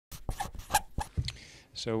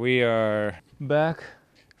So we are back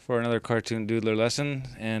for another cartoon doodler lesson,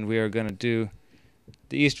 and we are going to do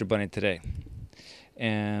the Easter Bunny today.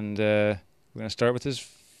 And we're going to start with his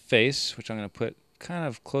face, which I'm going to put kind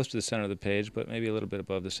of close to the center of the page, but maybe a little bit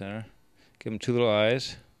above the center. Give him two little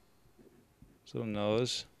eyes, his little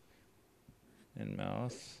nose and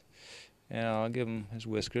mouth, and I'll give him his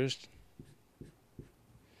whiskers.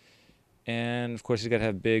 And of course he's got to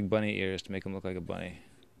have big bunny ears to make him look like a bunny.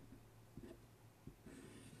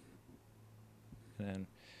 And then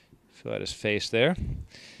fill out his face there.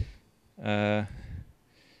 The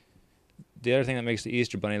other thing that makes the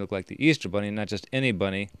Easter Bunny look like the Easter Bunny, not just any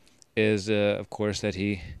bunny, is of course that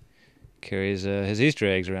he carries his Easter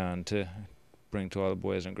eggs around to bring to all the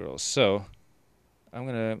boys and girls. So I'm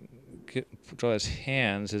going to draw his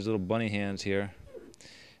hands, his little bunny hands here,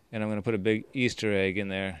 and I'm going to put a big Easter egg in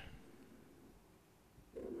there,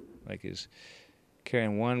 like he's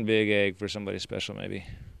carrying one big egg for somebody special maybe.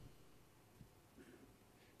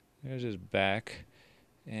 There's his back,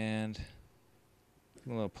 and a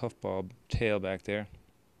little puffball tail back there,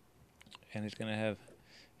 and he's going to have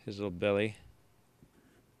his little belly,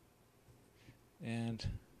 and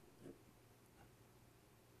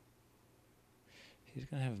he's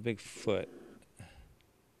going to have a big foot,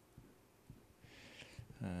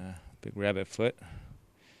 big rabbit foot,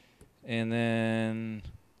 and then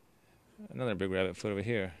another big rabbit foot over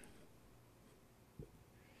here.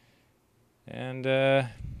 And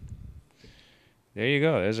there you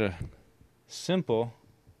go. There's a simple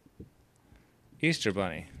Easter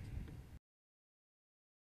Bunny.